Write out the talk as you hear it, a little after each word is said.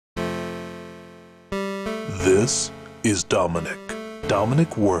This is Dominic.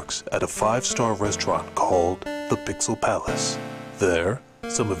 Dominic works at a 5-star restaurant called the Pixel Palace. There,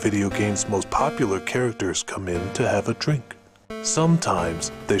 some of video games' most popular characters come in to have a drink.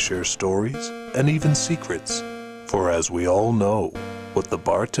 Sometimes they share stories and even secrets, for as we all know, what the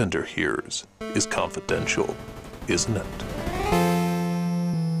bartender hears is confidential, isn't it?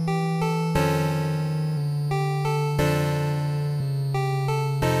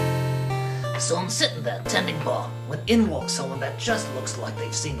 So I'm sitting there tending bar when in walks someone that just looks like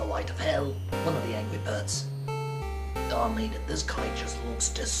they've seen the light of hell, one of the Angry Birds. I mean, this guy just looks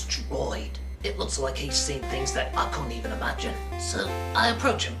destroyed. It looks like he's seen things that I couldn't even imagine. So I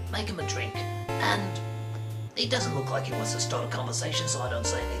approach him, make him a drink, and he doesn't look like he wants to start a conversation, so I don't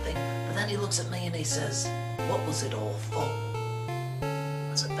say anything. But then he looks at me and he says, "What was it all for?"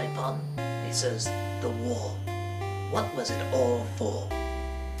 I said, "Beg pardon?" He says, "The war. What was it all for?"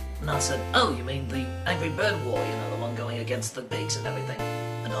 And I said, "Oh, you mean the Angry Bird War, you know, the one going against the pigs and everything."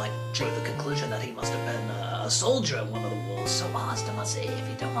 And I drew the conclusion that he must have been a soldier in one of the wars. So I asked him, I said, "If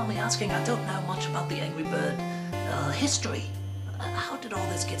you don't mind me asking, I don't know much about the Angry Bird history. How did all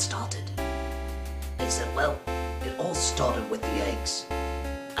this get started?" He said, "Well, it all started with the eggs.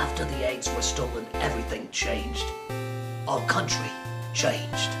 After the eggs were stolen, everything changed. Our country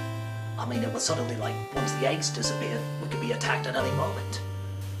changed. I mean, it was suddenly like, once the eggs disappeared, we could be attacked at any moment."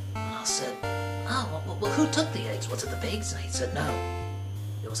 I said, "Oh, well, who took the eggs? Was it the pigs?" And he said, "No,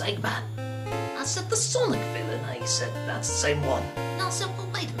 it was Eggman." I said, "The Sonic villain?" And he said, "That's the same one." And I said, "Well,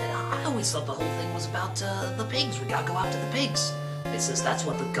 wait a minute, I always thought the whole thing was about the pigs. We gotta go after the pigs." He says, "That's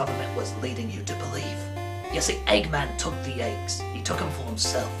what the government was leading you to believe. You see, Eggman took the eggs. He took them for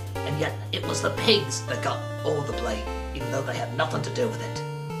himself. And yet, it was the pigs that got all the blame, even though they had nothing to do with it."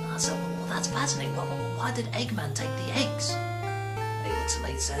 And I said, "Well, that's fascinating. Why did Eggman take the eggs?" And he looks at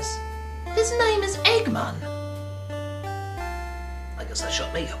me and says, "His name is Eggman." I guess that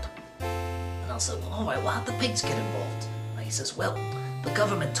shut me up. And I said, "Well, alright, well, how'd the pigs get involved?" And he says, "Well, the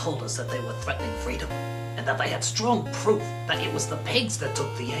government told us that they were threatening freedom, and that they had strong proof that it was the pigs that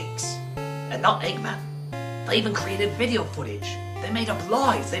took the eggs, and not Eggman. They even created video footage. They made up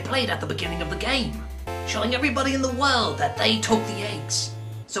lies they played at the beginning of the game, showing everybody in the world that they took the eggs.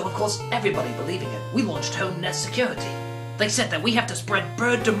 So, of course, everybody believing it, we launched Home Net Security. They said that we have to spread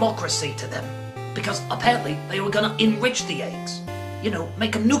bird democracy to them, because apparently they were gonna enrich the eggs. You know,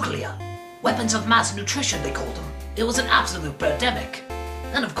 make them nuclear. Weapons of mass nutrition, they called them. It was an absolute birdemic.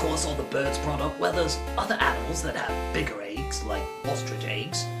 And of course all the birds brought up, well, there's other animals that have bigger eggs, like ostrich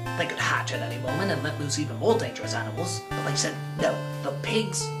eggs. They could hatch at any moment and let loose even more dangerous animals. But they said, no, the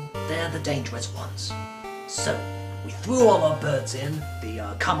pigs, they're the dangerous ones. So, we threw all our birds in, the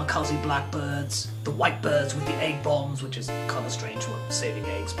kamikaze blackbirds, the white birds with the egg bombs, which is kind of strange, we're saving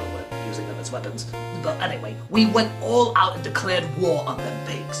eggs, but we're using them as weapons. But anyway, we went all out and declared war on them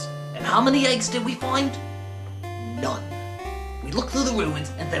pigs. And how many eggs did we find? None. We looked through the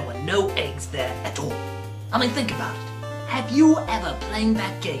ruins and there were no eggs there at all. I mean, think about it. Have you ever, playing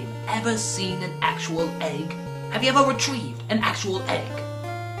that game, ever seen an actual egg? Have you ever retrieved an actual egg?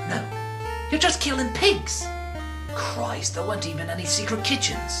 No. You're just killing pigs. Christ, there weren't even any secret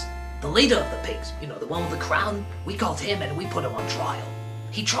kitchens. The leader of the pigs, you know, the one with the crown, we called him and we put him on trial.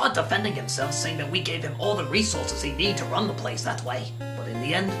 He tried defending himself, saying that we gave him all the resources he needed to run the place that way. But in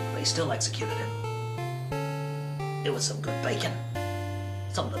the end, they still executed him. It was some good bacon.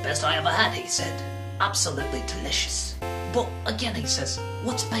 Some of the best I ever had, he said. Absolutely delicious. But again, he says,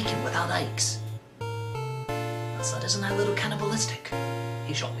 what's bacon without eggs? I said, isn't that a little cannibalistic?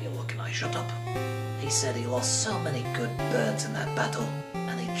 He shot me a look and I shut up. He said he lost so many good birds in that battle,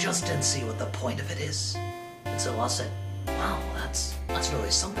 and he just didn't see what the point of it is. And so I said, wow, that's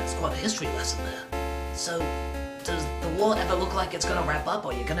really something. It's quite a history lesson there. So, does the war ever look like it's gonna wrap up,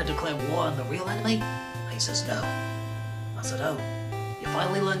 or you're gonna declare war on the real enemy? And he says, no. I said, oh, you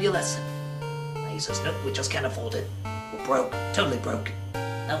finally learned your lesson. And he says, nope, we just can't afford it. We're broke, totally broke.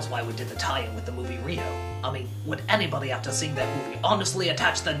 That was why we did the tie-in with the movie Rio. I mean, would anybody after seeing that movie honestly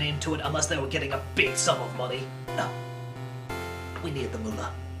attach their name to it unless they were getting a big sum of money? No. We needed the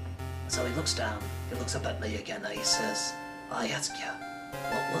moolah. So he looks down, he looks up at me again and he says, I ask you,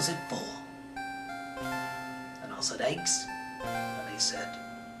 what was it for? And I said, eggs. And he said,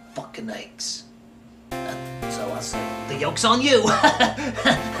 fucking eggs. And so I said, the yoke's on you!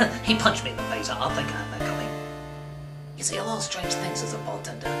 He punched me in the face, I think I had that coming. You see a lot of strange things as a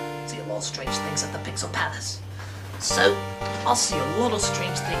bartender. You see a lot of strange things at the Pixel Palace. So, I'll see a lot of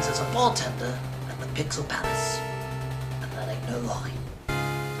strange things as a bartender at the Pixel Palace. And that ain't no lie.